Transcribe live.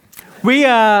We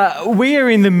are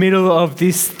in the middle of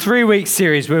this 3-week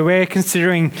series where we're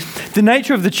considering the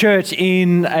nature of the church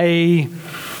in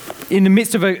the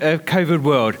midst of a COVID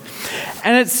world.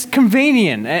 And it's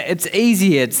convenient, it's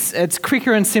easy, it's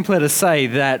quicker and simpler to say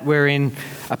that we're in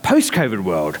a post-COVID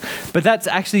world. But that's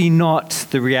actually not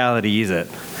the reality, is it?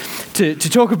 To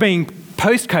talk of being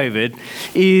post-COVID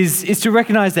is to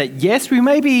recognise that yes, we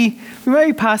may be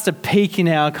past a peak in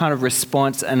our kind of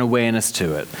response and awareness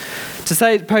to it. To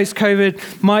say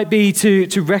post-COVID might be to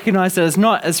recognise that it's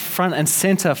not as front and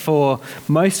centre for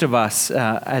most of us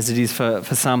as it is for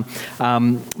some,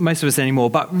 most of us anymore.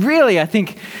 But really, I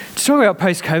think to talk about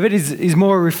post-COVID is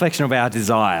more a reflection of our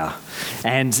desire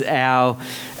and our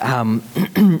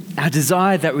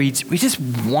desire that we just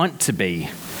want to be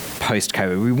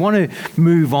post-COVID. We want to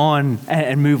move on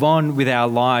and move on with our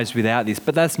lives without this,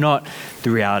 but that's not the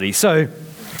reality. So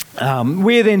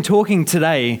we're then talking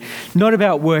today not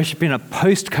about worship in a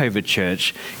post-COVID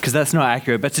church, because that's not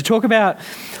accurate, but to talk about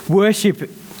worship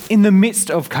in the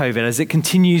midst of COVID as it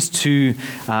continues to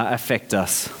affect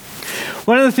us.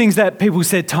 One of the things that people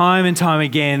said time and time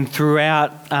again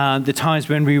throughout the times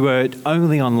when we were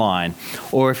only online,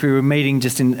 or if we were meeting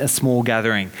just in a small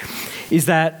gathering, is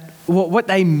that what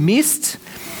they missed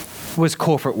was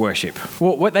corporate worship.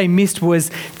 What they missed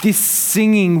was this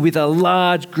singing with a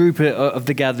large group of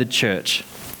the gathered church.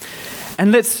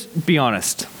 And let's be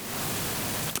honest,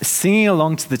 singing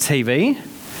along to the TV,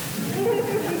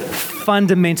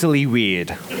 fundamentally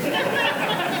weird.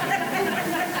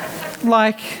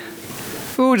 Like,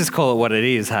 we'll just call it what it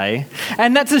is, hey?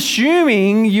 And that's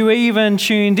assuming you even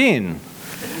tuned in,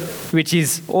 which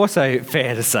is also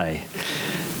fair to say.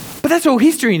 But that's all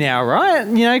history now, right?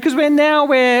 You know, because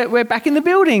we're back in the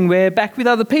building, we're back with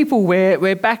other people,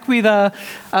 we're back with a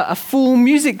full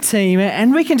music team,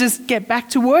 and we can just get back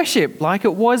to worship like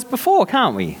it was before,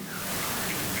 can't we?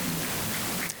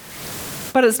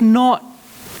 But it's not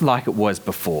like it was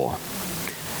before,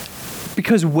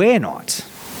 because we're not.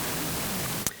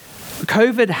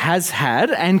 COVID has had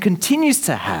and continues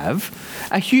to have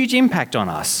a huge impact on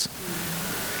us.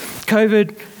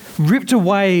 COVID ripped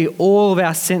away all of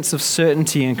our sense of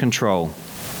certainty and control.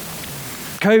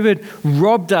 COVID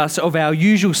robbed us of our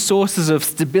usual sources of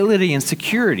stability and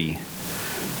security.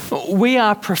 We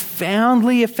are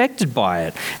profoundly affected by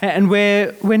it, and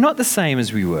we're not the same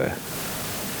as we were.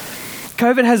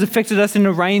 COVID has affected us in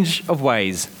a range of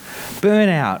ways: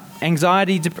 burnout,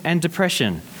 anxiety and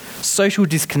depression, social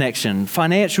disconnection,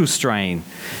 financial strain,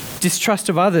 distrust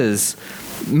of others,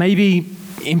 maybe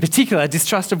in particular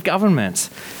distrust of government.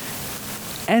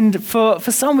 And for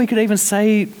some, we could even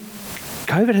say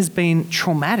COVID has been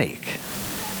traumatic.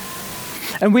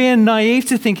 And we are naive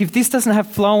to think if this doesn't have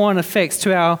flow-on effects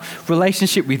to our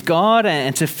relationship with God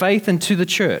and to faith and to the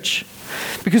church.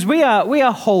 Because we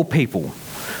are whole people.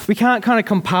 We can't kind of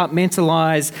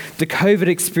compartmentalize the COVID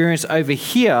experience over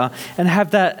here and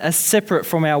have that as separate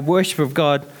from our worship of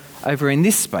God over in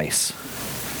this space.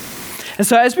 And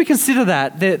so as we consider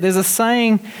that, there's a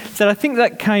saying that I think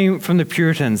that came from the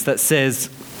Puritans that says,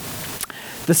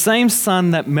 "The same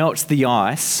sun that melts the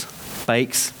ice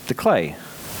bakes the clay."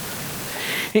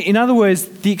 In other words,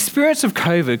 the experience of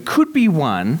COVID could be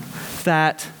one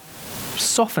that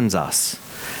softens us,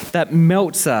 that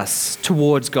melts us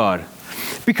towards God,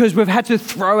 because we've had to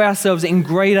throw ourselves in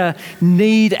greater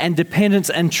need and dependence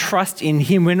and trust in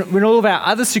Him. When all of our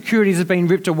other securities have been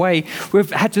ripped away,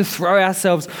 we've had to throw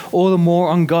ourselves all the more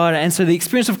on God. And so the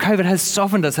experience of COVID has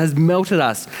softened us, has melted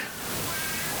us,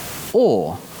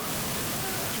 or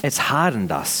it's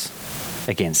hardened us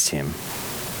against Him.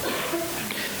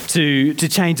 To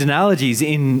change analogies,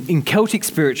 in Celtic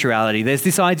spirituality, there's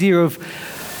this idea of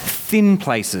thin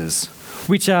places,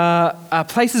 which are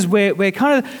places where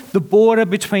kind of the border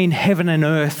between heaven and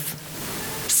earth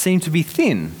seem to be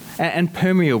thin and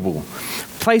permeable.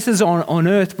 Places on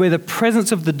earth where the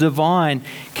presence of the divine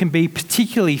can be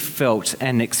particularly felt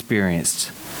and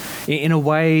experienced in a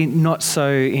way not so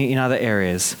in other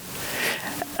areas.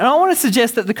 And I want to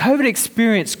suggest that the COVID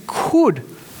experience could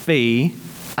be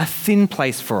a thin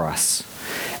place for us.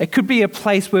 It could be a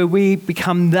place where we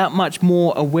become that much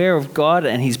more aware of God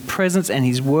and His presence and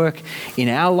His work in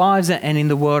our lives and in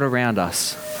the world around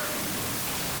us.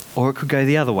 Or it could go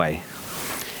the other way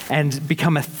and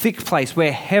become a thick place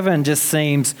where heaven just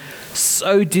seems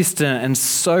so distant and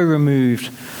so removed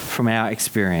from our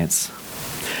experience.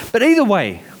 But either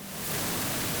way,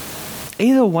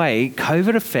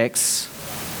 COVID affects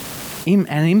and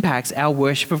impacts our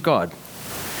worship of God.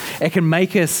 It can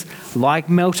make us like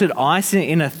melted ice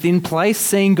in a thin place,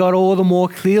 seeing God all the more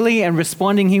clearly and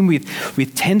responding Him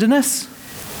with tenderness.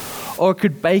 or it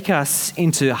could bake us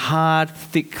into hard,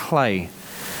 thick clay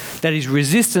that is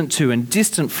resistant to and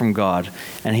distant from God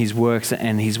and his works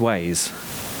and his ways.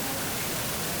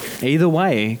 Either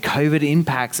way, COVID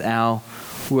impacts our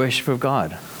worship of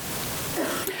God.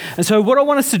 And so what I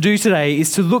want us to do today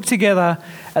is to look together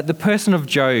at the person of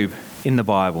Job in the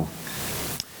Bible.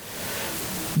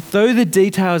 Though the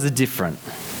details are different,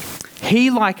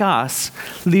 he, like us,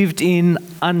 lived in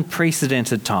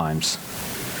unprecedented times.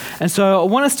 And so I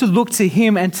want us to look to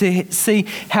him and to see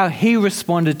how he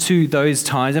responded to those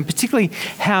times, and particularly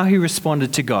how he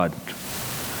responded to God.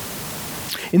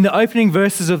 In the opening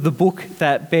verses of the book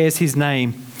that bears his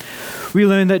name, we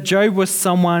learn that Job was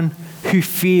someone who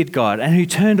feared God and who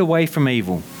turned away from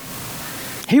evil.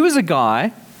 He was a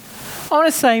guy, I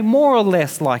want to say, more or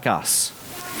less like us.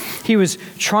 He was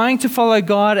trying to follow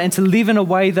God and to live in a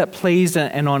way that pleased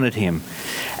and honoured him.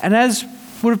 And as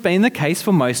would have been the case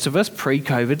for most of us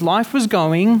pre-COVID, life was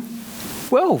going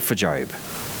well for Job.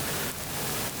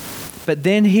 But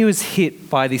then he was hit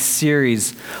by this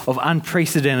series of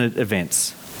unprecedented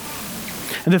events.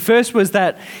 And the first was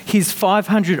that his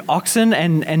 500 oxen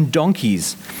and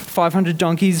donkeys, 500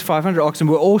 donkeys, 500 oxen,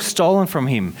 were all stolen from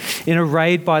him in a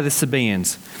raid by the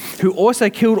Sabaeans, who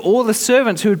also killed all the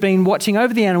servants who had been watching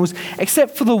over the animals,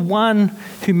 except for the one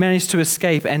who managed to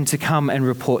escape and to come and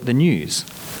report the news.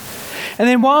 And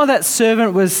then while that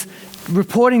servant was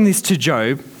reporting this to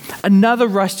Job, another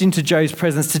rushed into Job's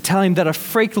presence to tell him that a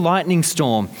freak lightning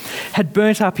storm had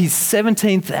burnt up his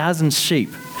 17,000 sheep,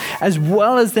 as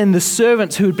well as then the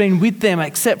servants who had been with them,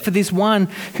 except for this one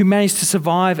who managed to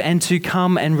survive and to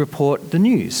come and report the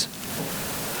news.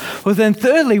 Well, then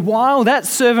thirdly, while that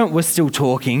servant was still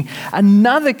talking,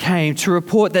 another came to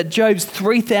report that Job's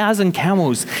 3,000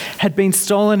 camels had been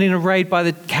stolen in a raid by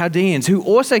the Chaldeans, who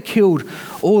also killed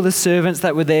all the servants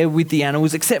that were there with the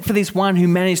animals, except for this one who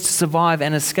managed to survive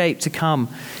and escape to come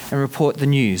and report the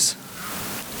news.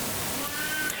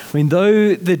 I mean,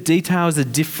 though the details are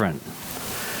different,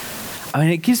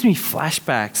 it gives me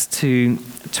flashbacks to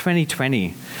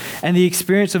 2020 and the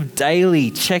experience of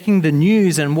daily checking the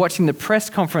news and watching the press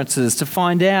conferences to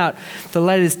find out the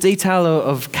latest detail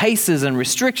of cases and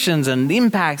restrictions and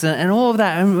impacts and all of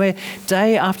that, and where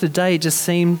day after day it just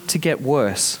seemed to get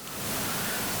worse.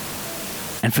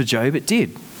 And for Job it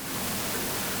did.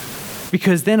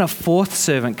 Because then a fourth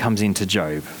servant comes into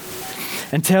Job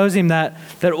and tells him that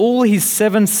all his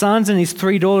 7 sons and his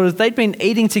 3 daughters, they'd been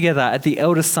eating together at the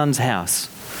eldest son's house.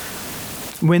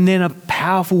 When then a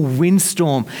powerful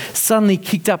windstorm suddenly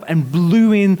kicked up and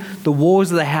blew in the walls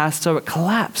of the house so it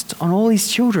collapsed on all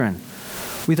his children,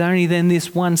 with only then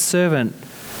this one servant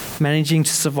managing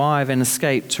to survive and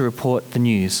escape to report the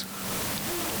news.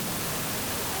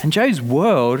 And Job's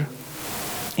world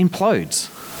implodes.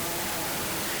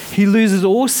 He loses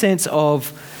all sense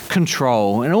of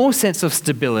control and all sense of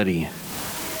stability.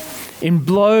 In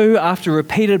blow after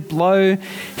repeated blow,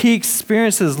 he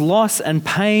experiences loss and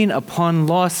pain upon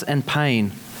loss and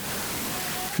pain.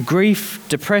 Grief,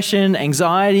 depression,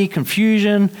 anxiety,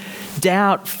 confusion,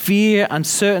 doubt, fear,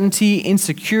 uncertainty,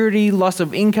 insecurity, loss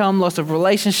of income, loss of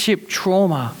relationship,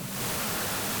 trauma.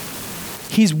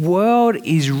 His world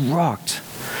is rocked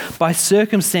by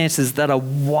circumstances that are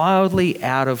wildly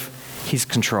out of his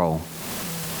control.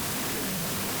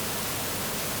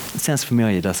 It sounds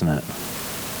familiar, doesn't it?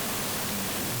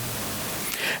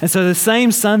 And so the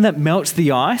same sun that melts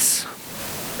the ice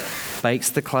bakes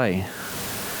the clay.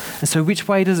 And so which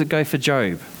way does it go for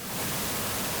Job?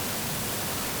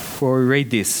 Well, we read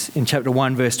this in chapter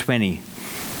 1, verse 20.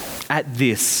 At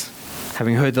this,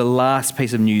 having heard the last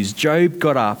piece of news, Job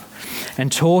got up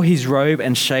and tore his robe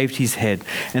and shaved his head,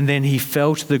 and then he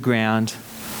fell to the ground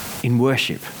in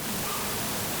worship.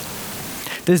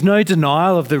 There's no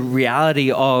denial of the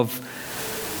reality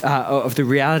the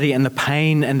reality and the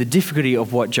pain and the difficulty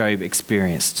of what Job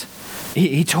experienced.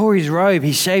 He tore his robe,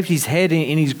 he shaved his head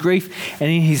in his grief and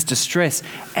in his distress,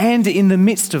 and in the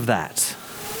midst of that,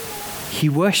 he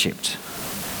worshipped.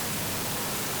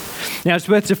 Now, it's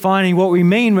worth defining what we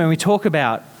mean when we talk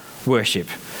about worship,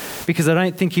 because I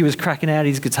don't think he was cracking out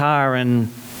his guitar and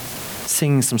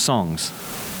singing some songs.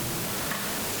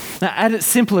 Now, at its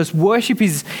simplest, worship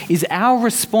is our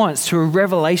response to a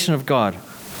revelation of God.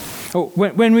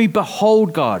 When we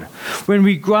behold God, when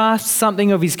we grasp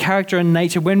something of his character and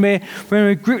nature, when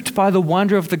we're gripped by the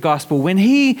wonder of the gospel, when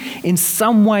he in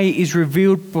some way is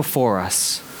revealed before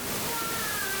us,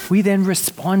 we then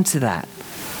respond to that.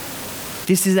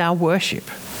 This is our worship.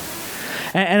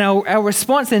 And our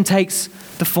response then takes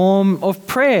the form of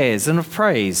prayers and of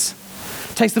praise.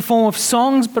 It takes the form of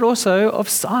songs, but also of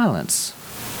silence.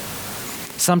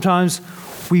 Sometimes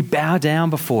we bow down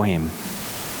before him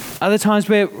Other times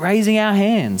we're raising our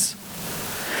hands.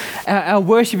 Our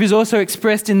worship is also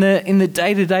expressed in the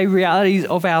day-to-day realities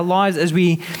of our lives as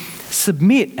we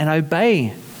submit and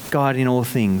obey God in all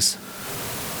things.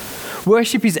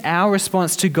 Worship is our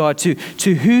response to God, to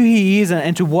who He is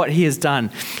and to what He has done.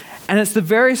 And it's the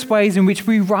various ways in which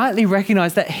we rightly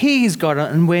recognize that He is God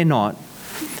and we're not.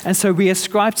 And so we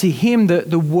ascribe to Him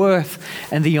the worth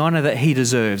and the honor that He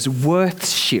deserves.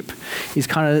 Worthship is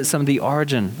kind of some of the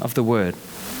origin of the word.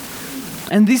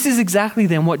 And this is exactly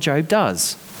then what Job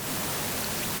does.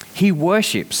 He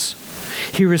worships.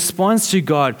 He responds to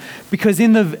God because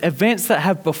in the events that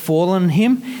have befallen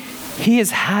him, he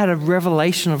has had a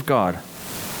revelation of God.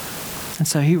 And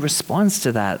so he responds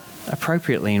to that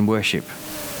appropriately in worship.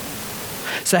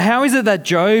 So how is it that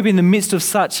Job, in the midst of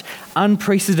such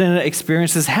unprecedented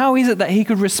experiences, how is it that he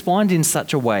could respond in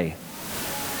such a way?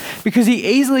 Because he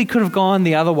easily could have gone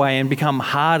the other way and become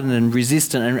hardened and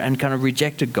resistant and kind of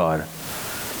rejected God.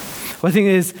 Well, I think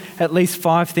there's at least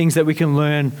 5 things that we can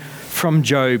learn from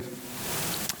Job,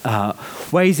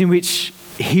 ways in which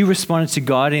he responded to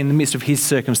God in the midst of his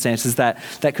circumstances that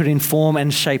could inform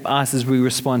and shape us as we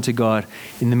respond to God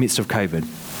in the midst of COVID.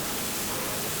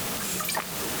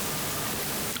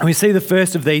 And we see the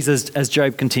first of these as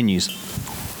Job continues.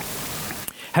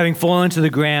 Having fallen to the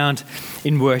ground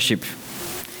in worship,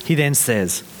 he then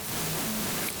says,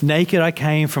 "Naked I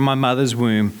came from my mother's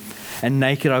womb, and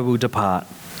naked I will depart.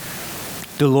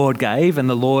 The Lord gave, and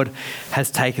the Lord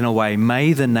has taken away.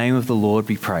 May the name of the Lord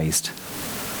be praised."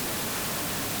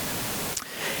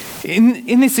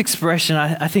 In this expression,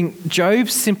 I think Job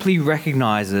simply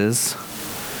recognizes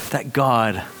that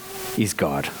God is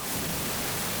God.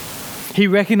 He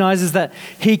recognizes that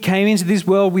he came into this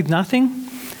world with nothing,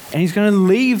 and he's going to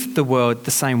leave the world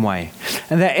the same way.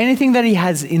 And that anything that he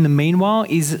has in the meanwhile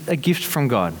is a gift from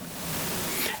God.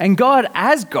 And God,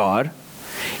 as God,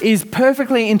 is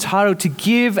perfectly entitled to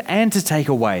give and to take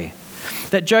away.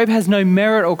 That Job has no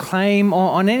merit or claim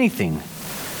on anything.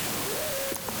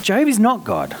 Job is not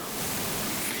God.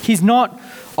 He's not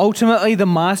ultimately the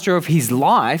master of his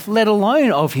life, let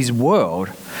alone of his world.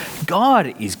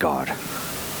 God is God.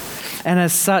 And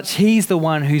as such, he's the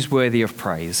one who's worthy of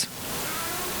praise.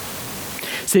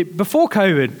 See, before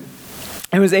COVID,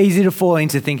 it was easy to fall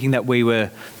into thinking that we were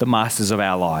the masters of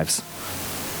our lives.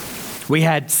 We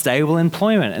had stable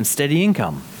employment and steady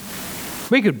income.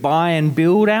 We could buy and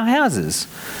build our houses.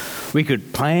 We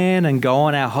could plan and go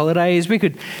on our holidays. We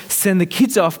could send the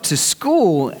kids off to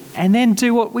school and then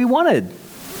do what we wanted.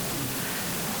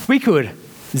 We could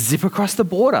zip across the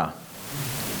border.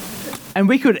 And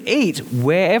we could eat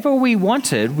wherever we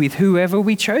wanted with whoever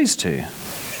we chose to.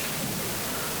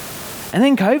 And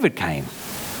then COVID came.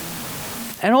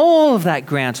 And all of that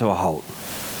ground to a halt.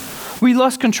 We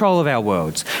lost control of our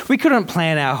worlds. We couldn't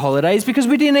plan our holidays because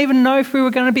we didn't even know if we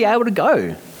were going to be able to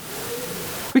go.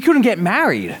 We couldn't get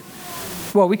married.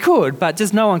 Well, we could, but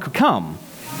just no one could come.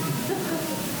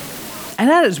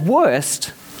 And at its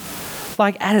worst,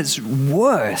 we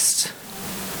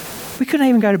couldn't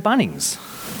even go to Bunnings.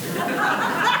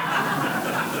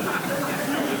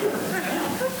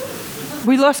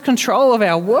 We lost control of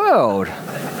our world.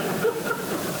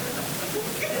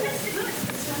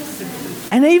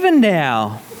 And even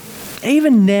now,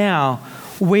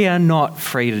 we are not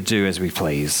free to do as we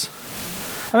please.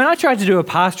 I mean, I tried to do a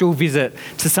pastoral visit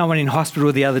to someone in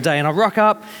hospital the other day, and I rock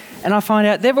up and I find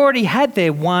out they've already had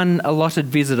their one allotted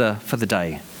visitor for the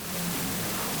day.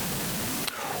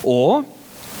 Or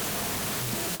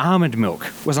almond milk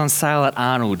was on sale at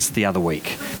Arnold's the other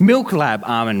week. Milk Lab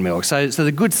almond milk, so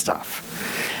the good stuff.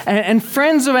 And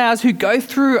friends of ours who go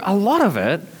through a lot of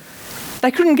it, they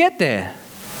couldn't get there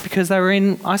because they were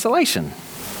in isolation.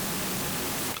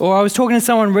 Or I was talking to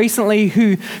someone recently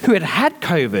who had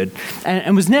COVID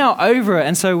and was now over it,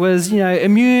 and so was,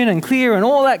 immune and clear and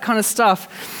all that kind of stuff.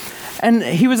 And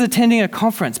he was attending a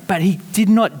conference, but he did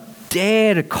not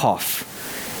dare to cough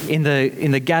in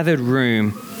the gathered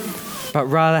room, but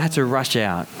rather had to rush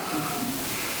out.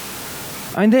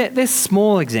 I mean, they're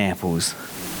small examples,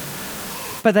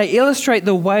 but they illustrate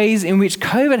the ways in which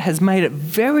COVID has made it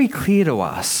very clear to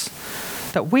us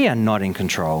that we are not in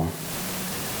control.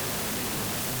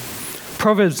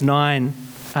 Proverbs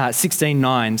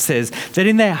 16:9 says that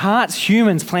in their hearts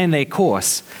humans plan their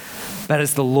course, but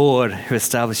it's the Lord who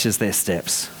establishes their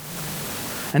steps.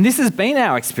 And this has been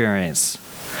our experience.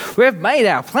 We've made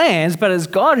our plans, but it's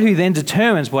God who then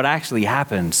determines what actually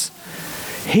happens.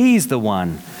 He's the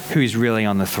one who is really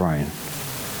on the throne.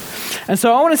 And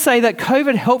so I want to say that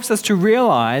COVID helps us to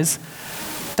realize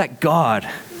that God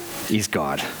is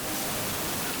God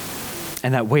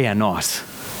and that we are not.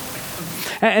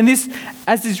 And this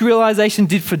as this realization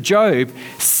did for Job,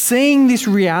 seeing this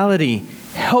reality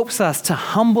helps us to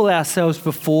humble ourselves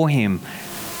before him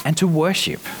and to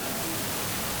worship.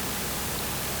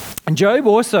 And Job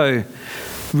also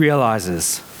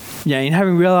realizes, in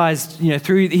having realized,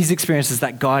 through his experiences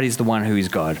that God is the one who is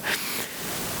God,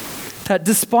 that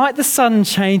despite the sudden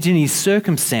change in his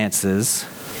circumstances,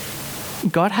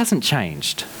 God hasn't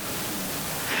changed.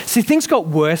 See, things got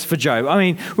worse for Job. I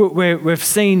mean, we've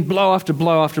seen blow after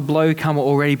blow after blow come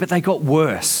already, but they got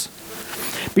worse.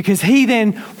 Because he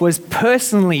then was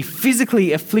personally,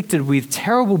 physically afflicted with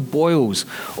terrible boils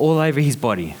all over his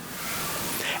body.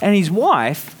 And his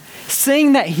wife,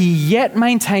 seeing that he yet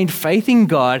maintained faith in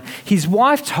God, his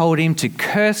wife told him to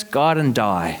curse God and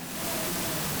die.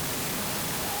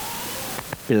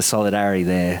 Bit of solidarity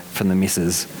there from the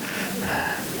missus.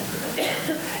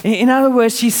 In other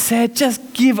words, she said,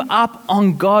 just give up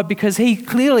on God because he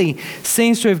clearly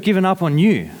seems to have given up on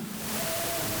you.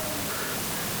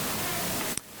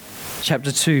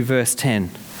 Chapter 2, verse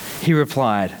 10, he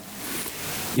replied,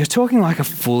 "You're talking like a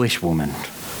foolish woman.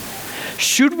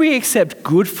 Should we accept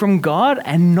good from God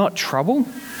and not trouble?"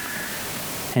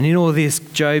 And in all this,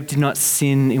 Job did not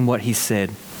sin in what he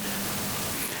said.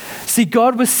 See,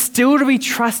 God was still to be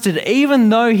trusted even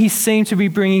though he seemed to be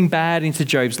bringing bad into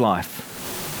Job's life.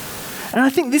 And I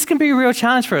think this can be a real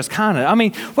challenge for us, can't it? I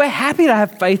mean, we're happy to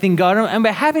have faith in God and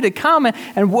we're happy to come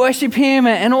and worship him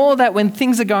and all that when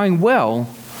things are going well,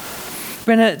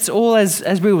 when it's all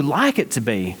as we would like it to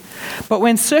be. But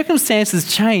when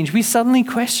circumstances change, we suddenly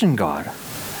question God.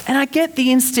 And I get the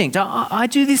instinct. I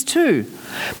do this too.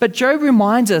 But Job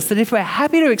reminds us that if we're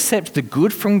happy to accept the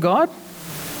good from God,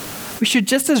 we should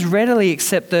just as readily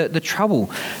accept the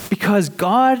trouble because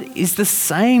God is the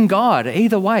same God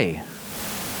either way.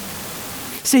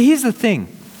 See, here's the thing.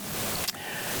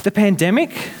 The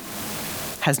pandemic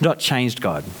has not changed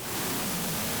God.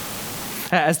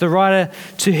 As the writer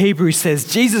to Hebrews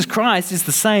says, Jesus Christ is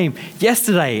the same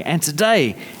yesterday and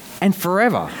today and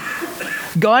forever.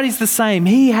 God is the same.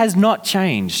 He has not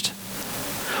changed.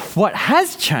 What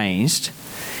has changed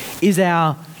is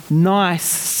our nice,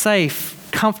 safe,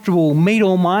 comfortable, meet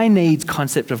all my needs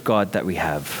concept of God that we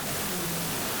have.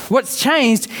 What's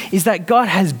changed is that God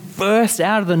has burst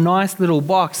out of the nice little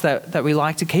box that we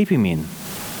like to keep him in.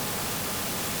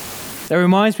 That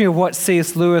reminds me of what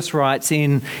C.S. Lewis writes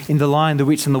in The Lion, the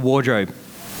Witch and the Wardrobe.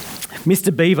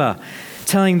 Mr. Beaver,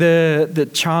 telling the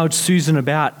child Susan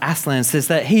about Aslan, says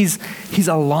that he's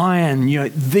a lion,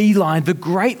 the lion, the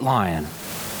great lion.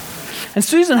 And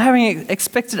Susan, having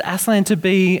expected Aslan to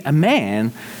be a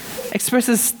man,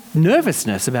 expresses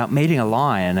nervousness about meeting a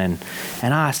lion and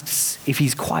asks if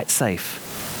he's quite safe.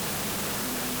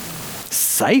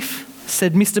 Safe?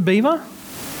 Said Mr. Beaver.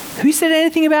 Who said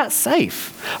anything about safe?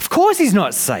 Of course he's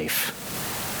not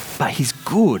safe, but he's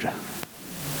good.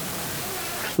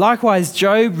 Likewise,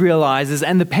 Job realizes,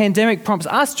 and the pandemic prompts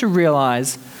us to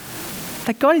realize,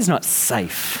 that God is not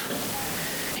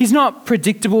safe. He's not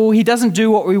predictable. He doesn't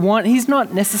do what we want. He's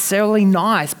not necessarily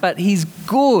nice, but he's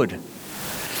good.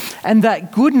 And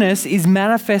that goodness is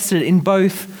manifested in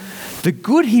both the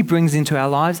good he brings into our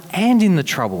lives and in the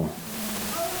trouble.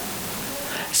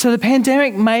 So the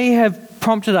pandemic may have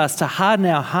prompted us to harden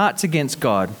our hearts against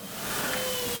God.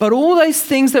 But all those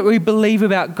things that we believe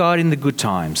about God in the good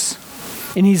times,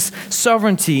 in his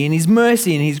sovereignty, in his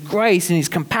mercy, in his grace, in his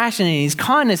compassion, in his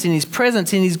kindness, in his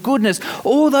presence, in his goodness,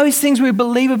 all those things we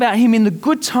believe about him in the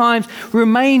good times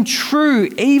remain true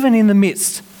even in the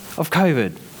midst of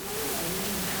COVID.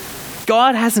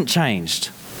 God hasn't changed.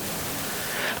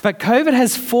 But COVID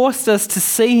has forced us to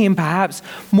see him perhaps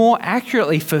more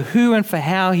accurately for who and for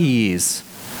how he is.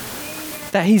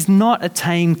 That he's not a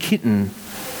tame kitten,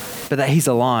 but that he's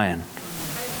a lion.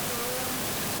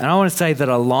 And I want to say that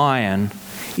a lion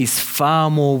is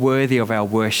far more worthy of our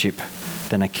worship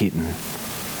than a kitten.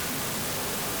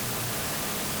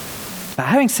 But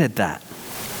having said that,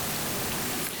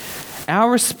 our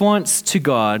response to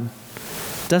God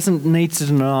doesn't need to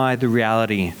deny the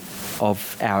reality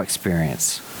of our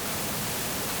experience.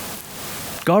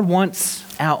 God wants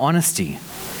our honesty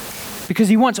because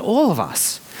he wants all of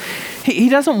us. He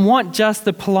doesn't want just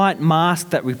the polite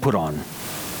mask that we put on.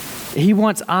 He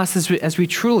wants us as we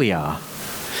truly are.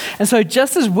 And so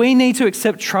just as we need to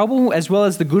accept trouble as well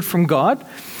as the good from God,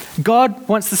 God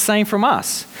wants the same from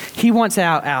us. He wants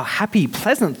our happy,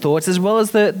 pleasant thoughts as well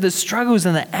as the struggles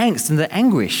and the angst and the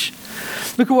anguish.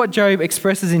 Look at what Job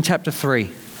expresses in chapter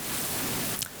 3.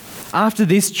 After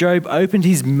this, Job opened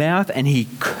his mouth and he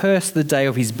cursed the day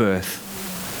of his birth.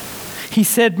 He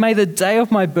said, "May the day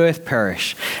of my birth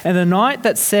perish, and the night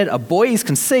that said a boy is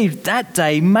conceived, that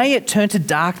day may it turn to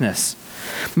darkness.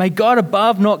 May God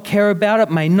above not care about it.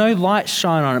 May no light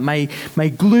shine on it. May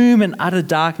gloom and utter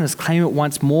darkness claim it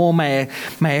once more. May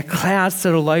a cloud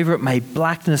settle over it. May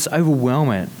blackness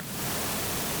overwhelm it.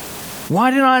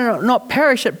 Why did I not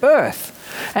perish at birth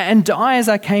and die as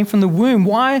I came from the womb?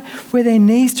 Why were there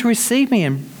knees to receive me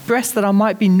and breasts that I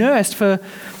might be nursed? For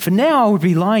now I would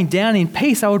be lying down in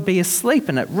peace. I would be asleep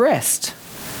and at rest.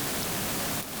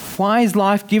 Why is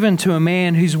life given to a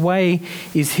man whose way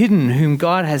is hidden, whom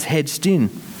God has hedged in?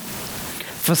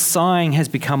 For sighing has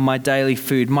become my daily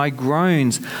food. My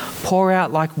groans pour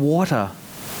out like water.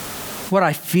 What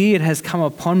I feared has come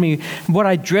upon me. What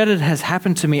I dreaded has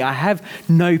happened to me. I have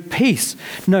no peace,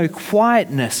 no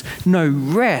quietness, no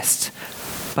rest,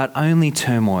 but only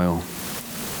turmoil.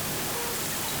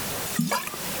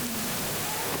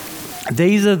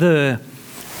 These are the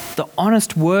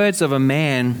honest words of a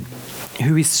man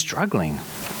who is struggling.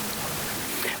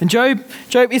 And Job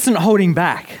isn't holding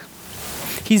back.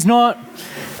 He's not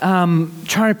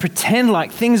trying to pretend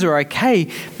like things are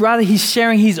okay. Rather, he's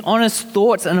sharing his honest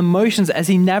thoughts and emotions as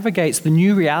he navigates the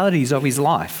new realities of his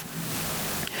life.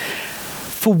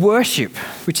 For worship,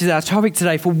 which is our topic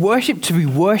today, for worship to be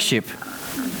worship,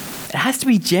 it has to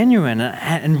be genuine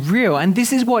and real. And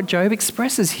this is what Job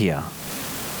expresses here.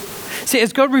 See,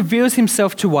 as God reveals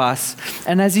himself to us,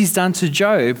 and as he's done to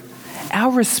Job,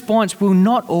 our response will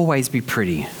not always be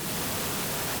pretty.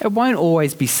 It won't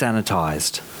always be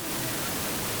sanitized.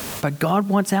 But God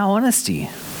wants our honesty.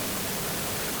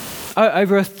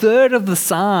 Over a third of the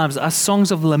Psalms are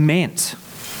songs of lament.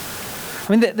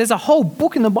 I mean, there's a whole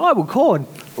book in the Bible called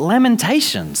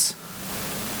Lamentations.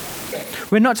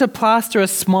 We're not to plaster a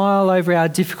smile over our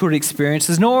difficult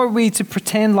experiences, nor are we to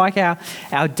pretend like our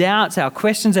doubts, our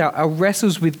questions, our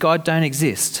wrestles with God don't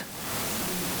exist.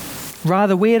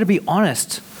 Rather, we are to be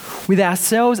honest with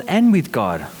ourselves and with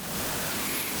God.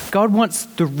 God wants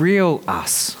the real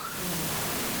us.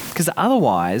 Because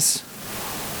otherwise,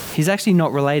 he's actually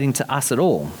not relating to us at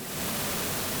all.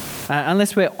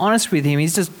 Unless we're honest with him,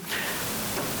 he's just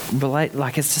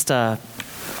like it's just I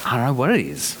don't know what it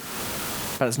is,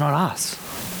 but it's not us.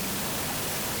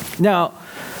 Now,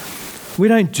 we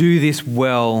don't do this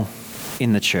well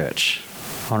in the church.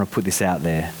 I want to put this out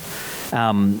there.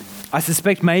 I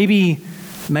suspect maybe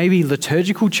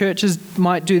liturgical churches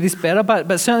might do this better, but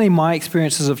certainly my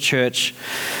experiences of church,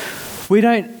 we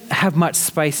don't have much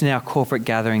space in our corporate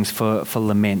gatherings for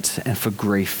lament and for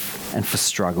grief and for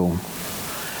struggle.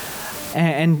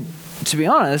 And to be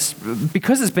honest,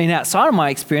 because it's been outside of my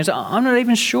experience, I'm not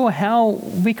even sure how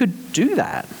we could do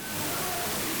that.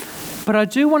 But I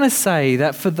do want to say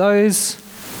that for those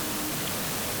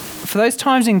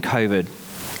times in COVID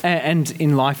and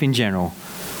in life in general,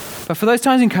 but for those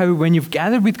times in COVID when you've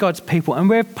gathered with God's people and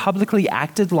we've publicly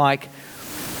acted like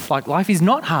life is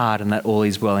not hard and that all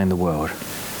is well in the world,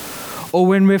 or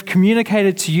when we've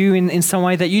communicated to you in some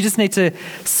way that you just need to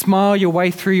smile your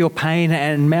way through your pain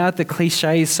and mouth the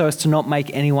cliches so as to not make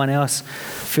anyone else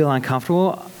feel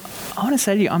uncomfortable, I want to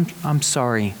say to you, I'm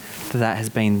sorry that has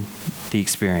been the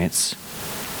experience.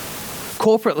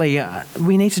 Corporately,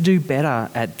 we need to do better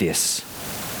at this.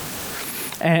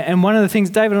 And one of the things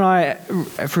David and I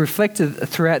have reflected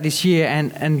throughout this year,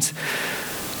 and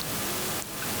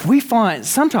we find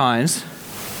sometimes,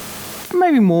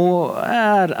 maybe more,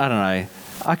 I don't know,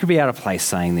 I could be out of place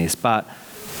saying this, but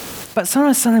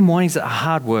sometimes Sunday mornings are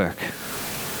hard work.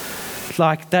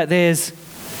 Like that there's,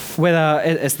 whether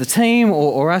it's the team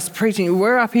or us preaching,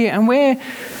 we're up here and we're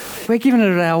giving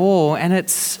it our all, and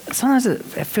sometimes it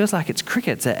feels like it's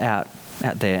crickets out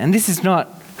there. And this is not,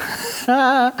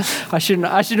 I shouldn't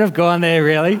have gone there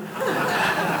really.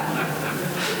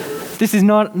 This is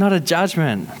not a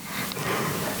judgment.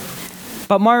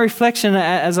 But my reflection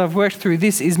as I've worked through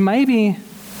this is maybe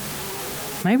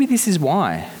this is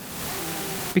why.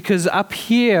 Because up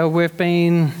here we've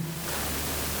been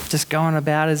just going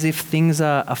about as if things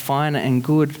are fine and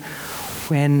good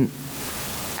when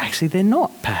actually they're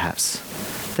not, perhaps.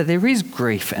 That there is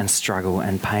grief and struggle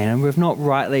and pain, and we've not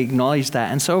rightly acknowledged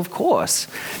that. And so of course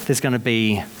there's going to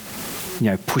be,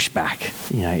 pushback,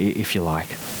 if you like.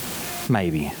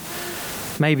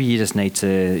 Maybe you just need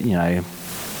to,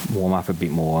 warm up a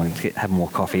bit more and have more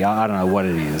coffee. I don't know what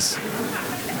it is.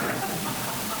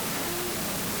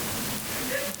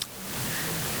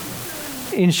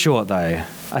 In short, though,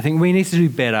 I think we need to do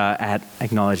better at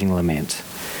acknowledging lament.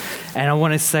 And I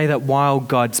want to say that while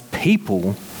God's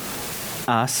people,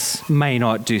 us, may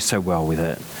not do so well with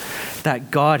it,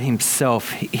 that God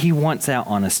himself, he wants our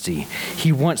honesty.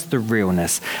 He wants the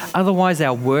realness. Otherwise,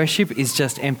 our worship is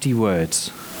just empty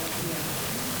words.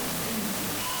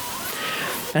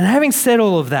 And having said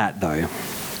all of that, though,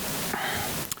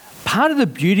 part of the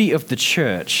beauty of the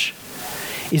church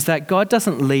is that God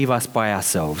doesn't leave us by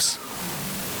ourselves.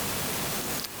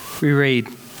 We read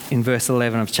in verse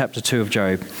 11 of chapter 2 of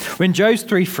Job, when Job's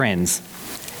three friends,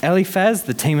 Eliphaz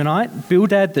the Temanite,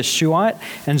 Bildad the Shuhite,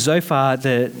 and Zophar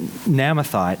the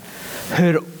Naamathite,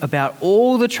 heard about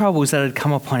all the troubles that had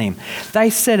come upon him, they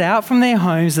set out from their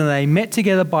homes and they met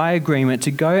together by agreement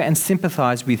to go and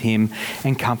sympathize with him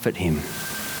and comfort him.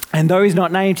 And though he's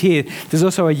not named here, there's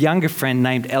also a younger friend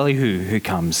named Elihu who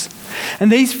comes. And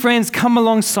these friends come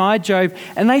alongside Job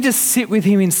and they just sit with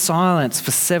him in silence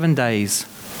for 7 days.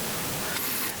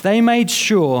 They made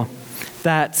sure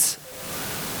that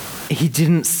he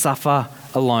didn't suffer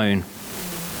alone.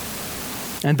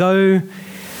 And though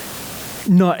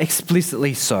not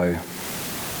explicitly so,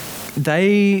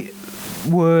 they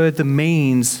were the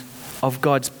means of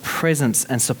God's presence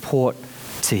and support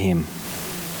to him.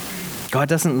 God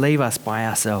doesn't leave us by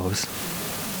ourselves.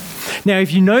 Now,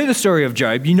 if you know the story of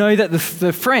Job, you know that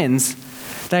the friends,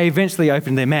 they eventually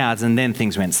opened their mouths and then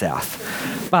things went south.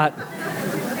 But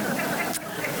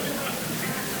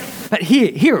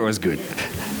here it was good.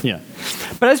 Yeah.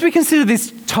 But as we consider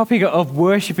this topic of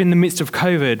worship in the midst of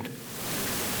COVID,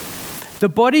 the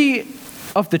body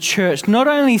of the church not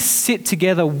only sit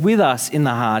together with us in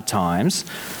the hard times,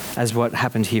 as what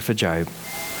happened here for Job,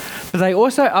 but they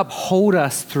also uphold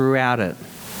us throughout it.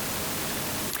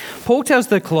 Paul tells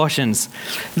the Colossians,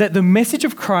 "Let the message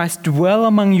of Christ dwell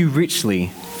among you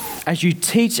richly, as you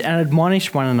teach and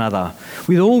admonish one another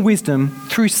with all wisdom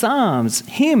through psalms,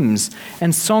 hymns,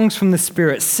 and songs from the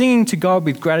Spirit, singing to God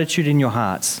with gratitude in your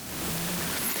hearts."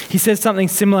 He says something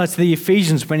similar to the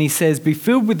Ephesians when he says, "Be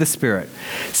filled with the Spirit,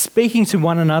 speaking to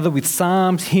one another with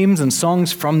psalms, hymns, and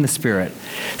songs from the Spirit.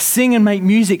 Sing and make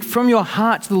music from your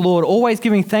heart to the Lord, always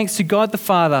giving thanks to God the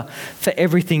Father for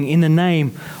everything in the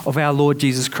name of our Lord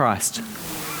Jesus Christ."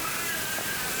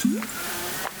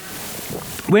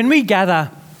 When we gather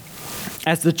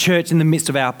as the church in the midst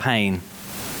of our pain,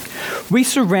 we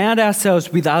surround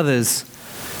ourselves with others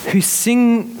who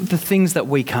sing the things that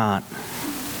we can't.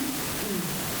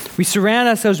 We surround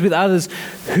ourselves with others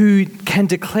who can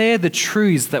declare the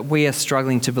truths that we are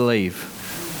struggling to believe.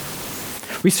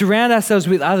 We surround ourselves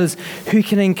with others who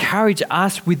can encourage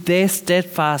us with their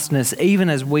steadfastness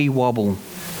even as we wobble.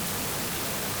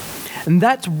 And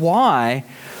that's why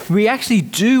we actually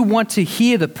do want to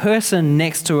hear the person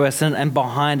next to us and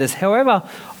behind us, however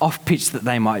off-pitch that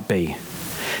they might be.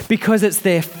 Because it's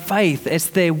their faith, it's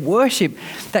their worship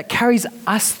that carries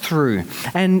us through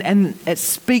and it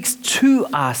speaks to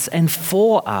us and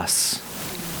for us.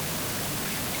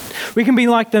 We can be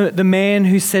like the man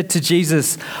who said to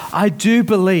Jesus, "I do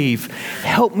believe,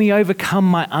 help me overcome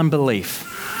my unbelief."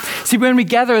 See, when we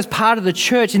gather as part of the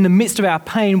church in the midst of our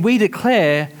pain, we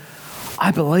declare,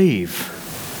 "I believe."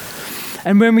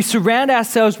 And when we surround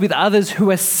ourselves with others who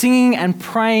are singing and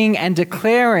praying and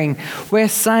declaring, we're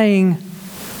saying,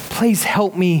 "Please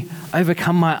help me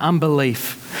overcome my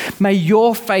unbelief. May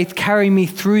your faith carry me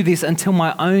through this until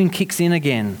my own kicks in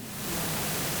again."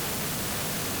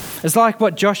 It's like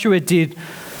what Joshua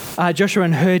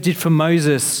and Hur did for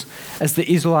Moses as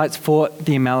the Israelites fought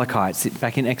the Amalekites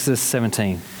back in Exodus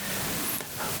 17.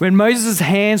 When Moses'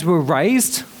 hands were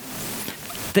raised,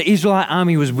 the Israelite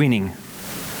army was winning.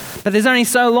 But there's only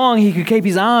so long he could keep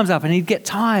his arms up and he'd get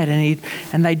tired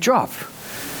and they'd drop.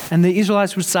 And the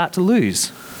Israelites would start to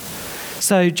lose.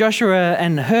 So Joshua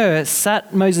and Hur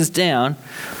sat Moses down.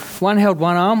 One held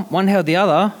one arm, one held the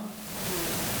other,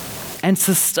 and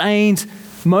sustained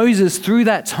Moses through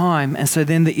that time. And so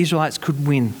then the Israelites could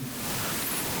win.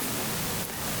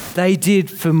 They did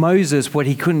for Moses what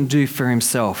he couldn't do for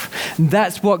himself. And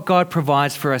that's what God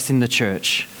provides for us in the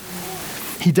church.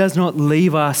 He does not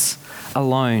leave us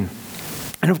alone.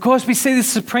 And of course, we see this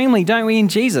supremely, don't we, in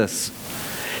Jesus?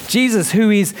 Jesus, who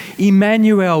is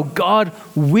Emmanuel, God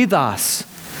with us,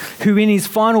 who in his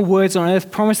final words on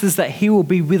earth promises that he will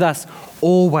be with us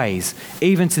always,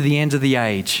 even to the end of the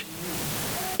age,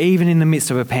 even in the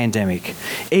midst of a pandemic,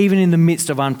 even in the midst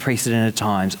of unprecedented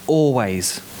times,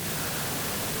 always.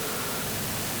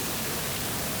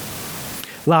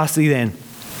 Lastly then,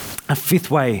 a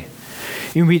fifth way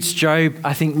in which Job,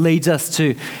 I think, leads us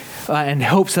to and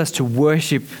helps us to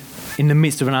worship in the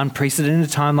midst of an unprecedented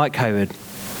time like COVID,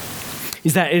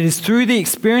 is that it is through the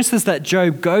experiences that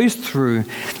Job goes through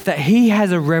that he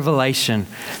has a revelation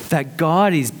that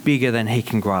God is bigger than he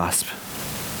can grasp.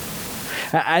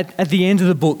 At the end of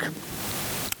the book,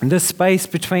 the space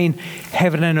between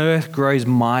heaven and earth grows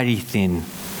mighty thin,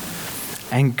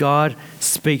 and God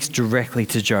speaks directly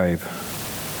to Job.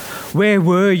 "Where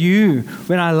were you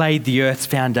when I laid the earth's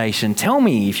foundation? Tell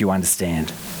me if you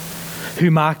understand.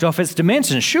 Who marked off its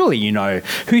dimensions? Surely you know.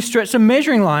 Who stretched a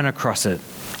measuring line across it?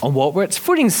 On what were its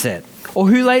footings set? Or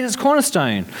who laid its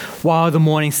cornerstone? While the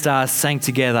morning stars sang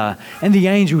together and the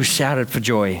angels shouted for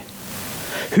joy.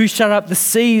 Who shut up the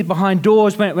sea behind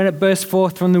doors when it burst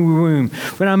forth from the womb?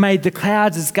 When I made the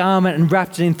clouds its garment and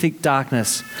wrapped it in thick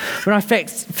darkness? When I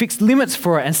fixed limits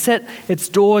for it and set its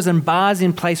doors and bars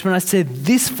in place? When I said,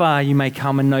 this far you may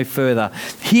come and no further.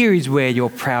 Here is where your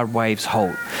proud waves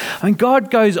halt. And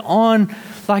God goes on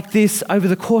like this over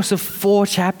the course of 4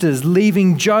 chapters,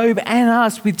 leaving Job and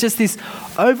us with just this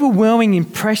overwhelming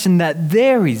impression that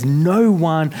there is no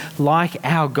one like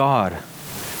our God.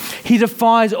 He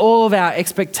defies all of our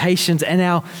expectations and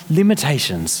our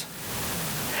limitations.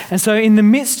 And so in the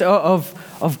midst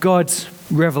of God's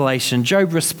revelation,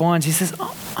 Job responds, he says,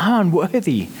 I'm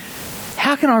unworthy.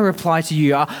 How can I reply to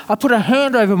you? I put a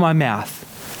hand over my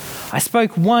mouth. I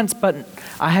spoke once, but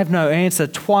I have no answer.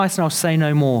 Twice, and I'll say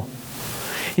no more.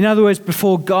 In other words,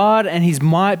 before God and his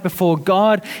might, before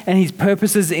God and his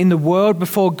purposes in the world,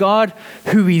 before God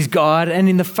who is God, and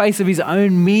in the face of his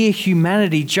own mere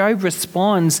humanity, Job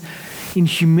responds in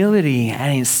humility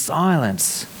and in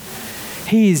silence.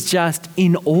 He is just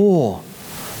in awe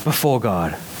before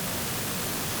God.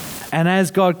 And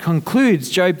as God concludes,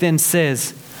 Job then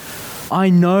says, I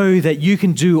know that you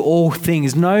can do all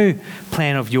things. No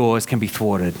plan of yours can be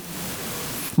thwarted.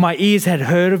 My ears had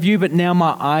heard of you, but now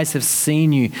my eyes have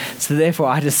seen you. So therefore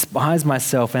I despise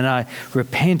myself and I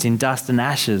repent in dust and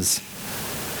ashes.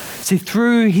 See,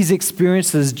 through his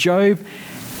experiences, Job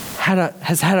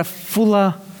has had a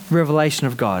fuller revelation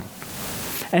of God.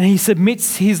 And he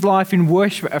submits his life in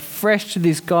worship afresh to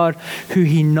this God who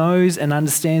he knows and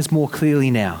understands more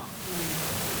clearly now.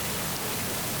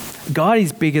 God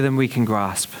is bigger than we can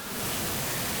grasp.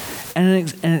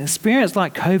 And an experience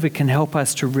like COVID can help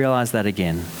us to realize that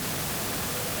again.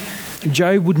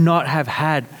 Job would not have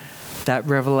had that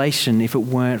revelation if it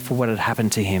weren't for what had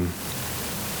happened to him.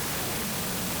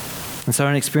 And so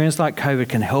an experience like COVID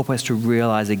can help us to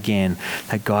realize again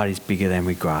that God is bigger than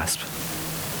we grasp.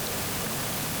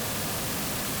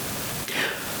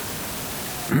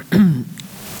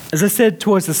 As I said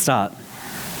towards the start,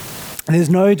 there's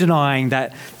no denying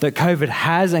that COVID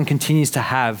has and continues to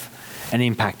have an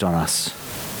impact on us.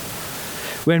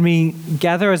 When we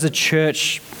gather as a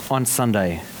church on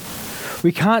Sunday,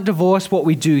 we can't divorce what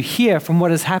we do here from what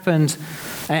has happened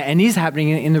and is happening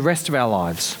in the rest of our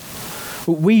lives.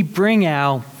 We bring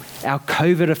our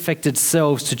COVID-affected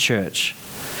selves to church.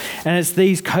 And it's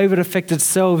these COVID-affected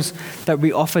selves that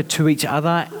we offer to each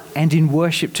other and in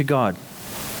worship to God.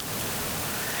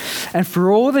 And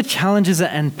for all the challenges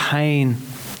and pain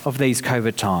of these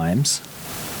COVID times,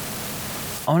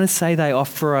 I want to say they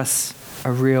offer us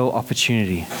a real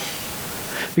opportunity.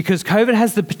 Because COVID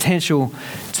has the potential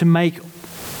to make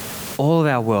all of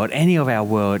our world, any of our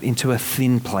world, into a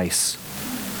thin place.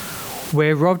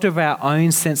 We're robbed of our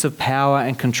own sense of power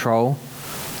and control.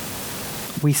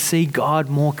 We see God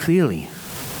more clearly.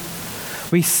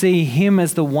 We see him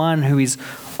as the one who is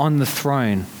on the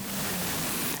throne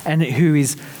and who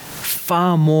is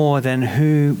far more than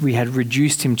who we had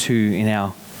reduced him to in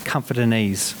our comfort and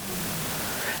ease.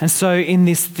 And so in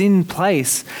this thin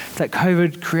place that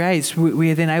COVID creates, we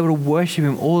are then able to worship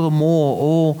him all the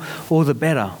more, all the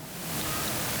better.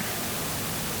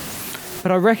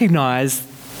 But I recognize,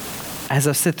 as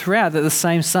I've said throughout, that the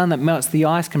same sun that melts the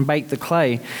ice can bake the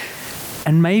clay.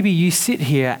 And maybe you sit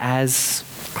here as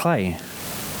clay.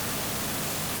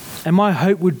 And my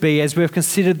hope would be, as we've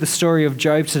considered the story of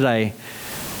Job today,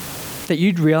 that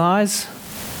you'd realize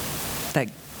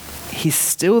that he's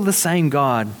still the same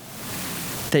God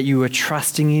that you were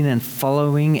trusting in and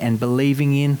following and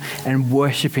believing in and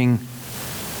worshipping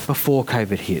before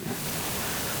COVID hit.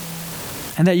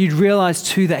 And that you'd realize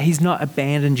too that he's not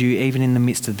abandoned you even in the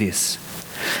midst of this.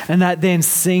 And that then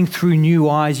seeing through new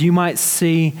eyes, you might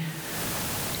see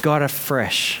God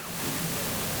afresh.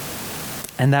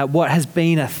 And that what has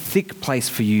been a thick place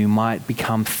for you might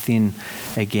become thin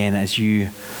again as you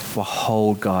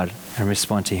behold God and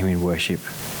respond to him in worship.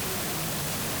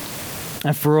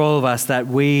 And for all of us, that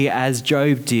we, as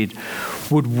Job did,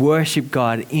 would worship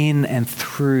God in and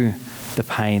through the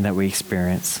pain that we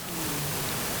experience.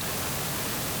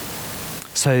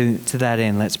 So to that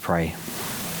end, let's pray.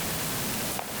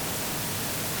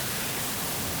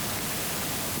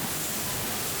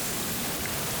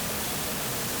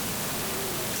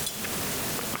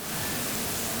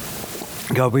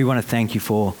 God, we want to thank you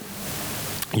for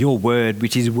your word,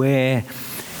 which is where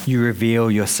you reveal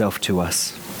yourself to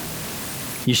us.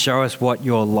 You show us what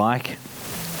you're like.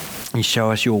 You show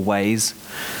us your ways.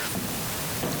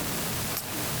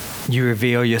 You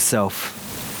reveal yourself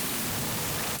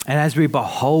And as we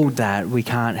behold that, we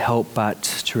can't help but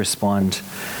to respond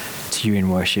to you in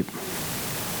worship.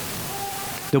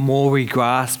 The more we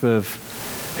grasp of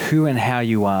who and how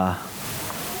you are,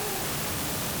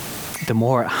 the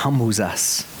more it humbles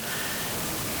us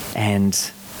and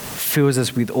fills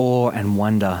us with awe and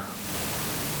wonder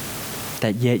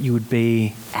that yet you would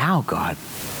be our God.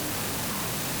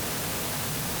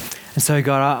 And so,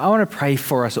 God, I want to pray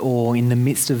for us all in the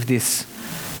midst of this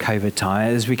COVID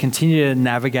time as we continue to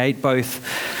navigate both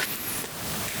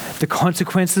the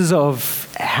consequences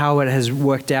of how it has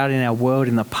worked out in our world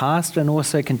in the past and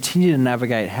also continue to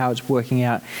navigate how it's working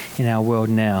out in our world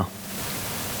now.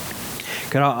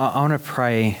 God, I want to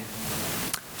pray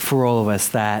for all of us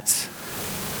that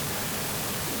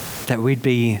we'd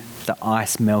be the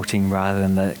ice melting rather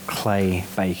than the clay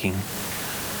baking.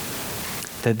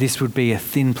 That this would be a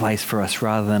thin place for us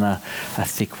rather than a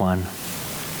thick one.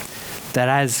 That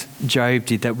as Job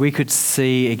did, that we could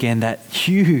see again that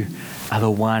you are the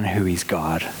one who is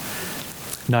God,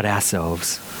 not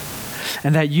ourselves.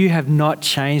 And that you have not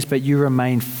changed, but you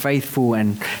remain faithful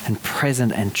and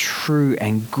present and true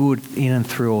and good in and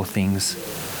through all things.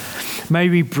 May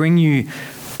we bring you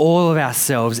all of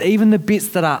ourselves, even the bits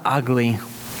that are ugly,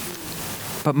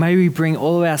 but may we bring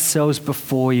all of ourselves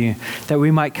before you, that we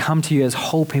might come to you as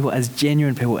whole people, as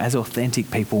genuine people, as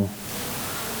authentic people.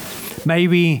 May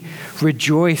we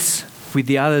rejoice with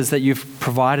the others that you've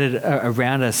provided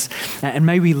around us, and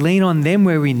may we lean on them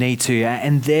where we need to,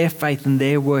 and their faith and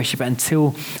their worship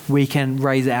until we can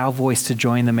raise our voice to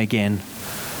join them again.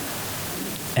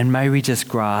 And may we just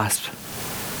grasp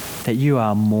that you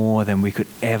are more than we could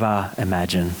ever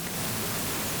imagine,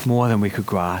 more than we could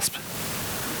grasp.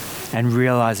 And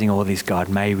realizing all this, God,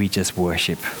 may we just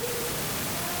worship.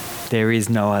 There is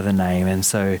no other name. And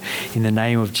so in the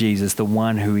name of Jesus, the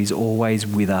one who is always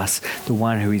with us, the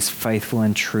one who is faithful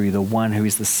and true, the one who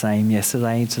is the same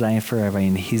yesterday, today and forever,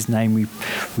 in his name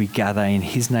we gather, in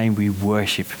his name we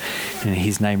worship, and in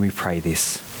his name we pray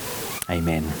this.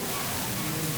 Amen.